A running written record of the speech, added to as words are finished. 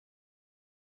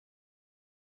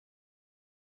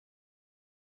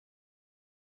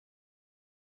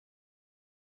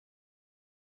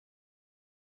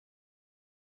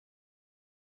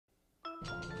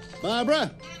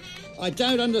Barbara, I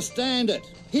don't understand it.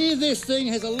 Here this thing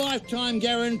has a lifetime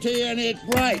guarantee and it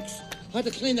breaks. I had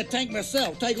to clean the tank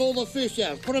myself, take all the fish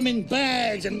out, put them in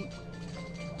bags and...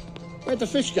 Where'd the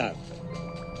fish go?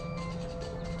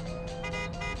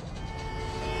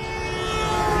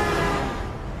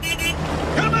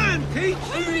 Come on, Pete!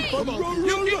 Come on,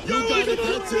 you got it,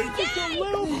 that's it. Just a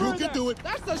little further. You can do it.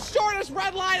 That's the shortest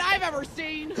red line I've ever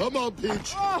seen. Come on,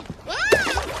 Peach. Oh.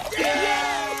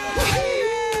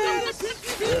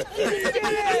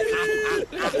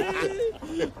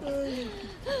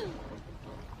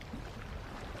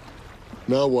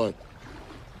 Now what?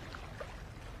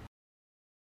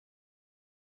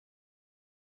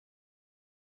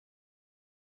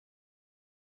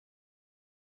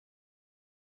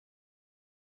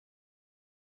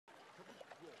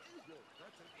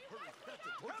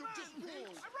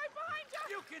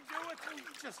 You can do it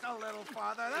just a little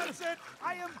farther. That's it.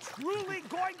 I am truly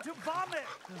going to vomit.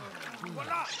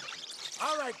 Voila.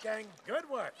 All right, gang. Good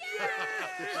work.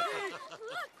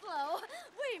 Look, Flo,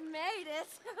 we made it.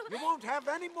 You won't have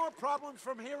any more problems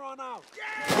from here on out.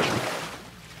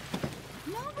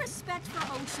 No respect for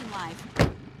ocean life.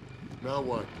 Now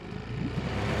what?